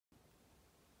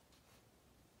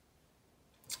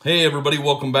Hey everybody,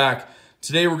 welcome back.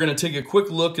 Today we're going to take a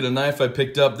quick look at a knife I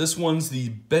picked up. This one's the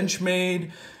Benchmade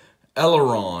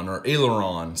Aileron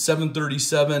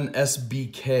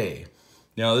 737SBK.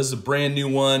 Now this is a brand new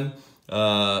one.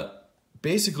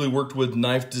 Basically worked with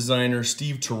knife designer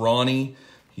Steve Tarani.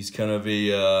 He's kind of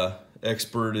a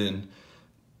expert in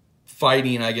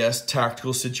fighting, I guess,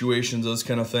 tactical situations, those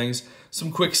kind of things.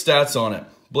 Some quick stats on it.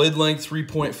 Blade length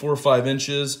 3.45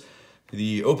 inches.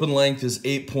 The open length is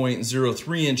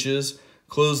 8.03 inches.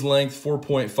 Closed length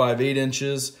 4.58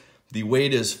 inches. The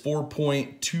weight is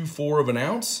 4.24 of an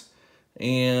ounce.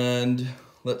 And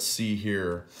let's see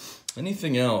here.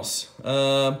 Anything else?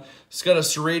 It's got a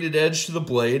serrated edge to the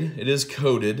blade. It is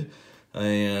coated.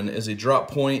 And as a drop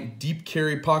point, deep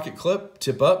carry pocket clip,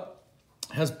 tip up.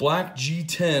 It has black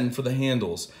G10 for the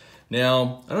handles.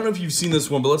 Now, I don't know if you've seen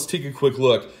this one, but let's take a quick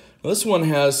look. Now, this one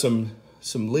has some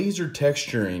laser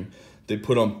texturing they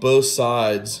put on both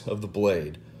sides of the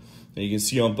blade. And you can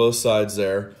see on both sides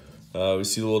there, we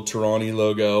see the little Tarani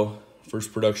logo,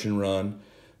 first production run.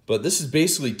 But this is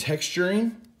basically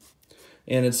texturing,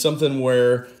 and it's something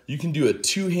where you can do a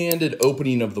two-handed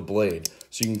opening of the blade.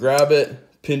 So you can grab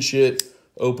it, pinch it,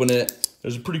 open it.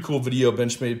 There's a pretty cool video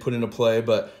Benchmade put into play,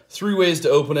 but 3 ways to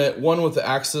open it. One with the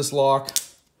axis lock,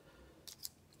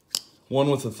 one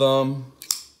with the thumb,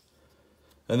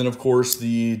 and then of course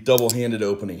the double-handed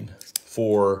opening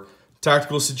for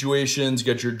tactical situations.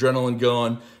 You got your adrenaline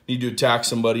going, need to attack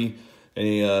somebody,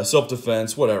 any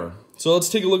self-defense, whatever. So let's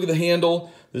take a look at the handle.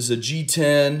 This is a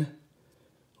G10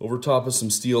 over top of some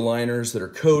steel liners that are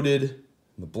coated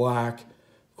in the black.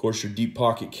 Of course, your deep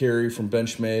pocket carry from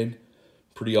Benchmade.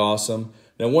 Pretty awesome.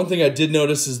 Now, one thing I did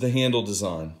notice is the handle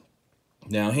design.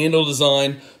 Now, handle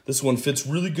design, this one fits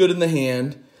really good in the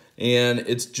hand, and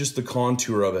it's just the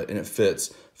contour of it, and it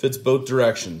fits. Fits both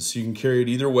directions, so you can carry it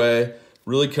either way.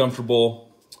 Really comfortable.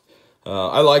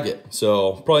 I like it,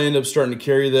 so probably end up starting to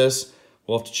carry this.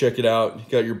 We'll have to check it out. You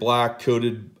got your black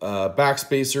coated back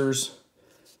spacers.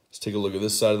 Let's take a look at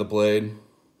this side of the blade.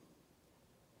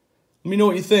 Let me know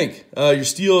what you think. Your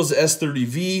steel is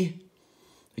S30V.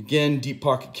 Again, deep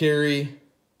pocket carry.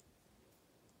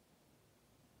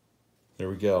 There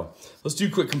we go. Let's do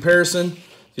a quick comparison.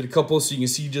 Get a couple so you can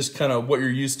see just kind of what you're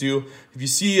used to. If you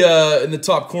see in the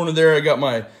top corner there, I got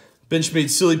my Benchmade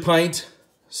Silly Pint.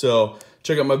 So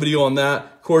check out my video on that.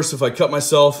 Of course, if I cut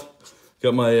myself,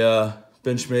 got my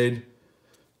Benchmade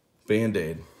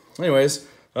Band-Aid. Anyways,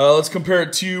 let's compare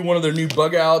it to one of their new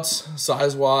bug outs,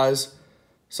 size-wise,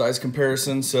 size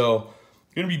comparison. So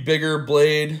gonna be bigger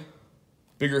blade,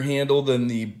 bigger handle than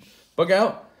the bug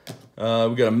out.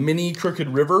 We got a mini Crooked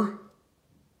River.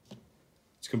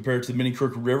 Let's compare it to the mini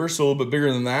Crooked River, so a little bit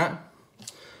bigger than that.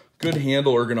 Good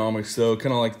handle ergonomics though,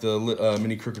 kind of like the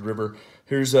mini Crooked River.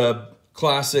 Here's a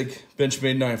classic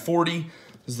Benchmade 940. This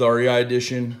is the REI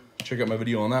edition. Check out my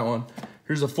video on that one.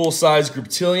 Here's a full-size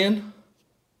Griptilian.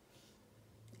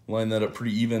 Line that up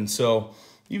pretty even. So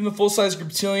even the full-size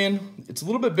Griptilian, it's a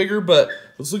little bit bigger, but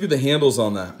let's look at the handles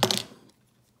on that.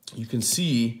 You can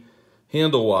see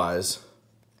handle-wise,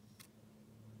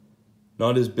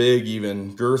 not as big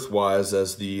even girth-wise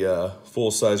as the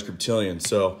full-size Griptilian.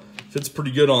 So fits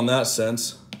pretty good on that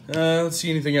sense. Let's see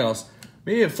anything else.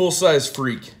 Maybe a full-size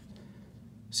Freak.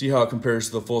 See how it compares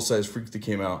to the full-size Freak that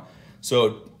came out.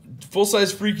 So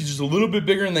full-size Freak is just a little bit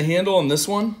bigger in the handle on this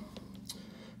one.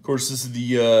 Of course, this is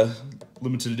the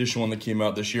limited edition one that came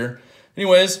out this year.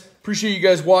 Anyways, appreciate you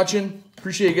guys watching.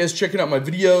 Appreciate you guys checking out my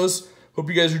videos. Hope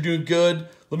you guys are doing good.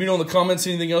 Let me know in the comments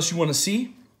anything else you want to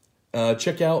see.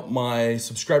 Check out my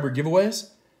subscriber giveaways,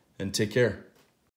 and take care.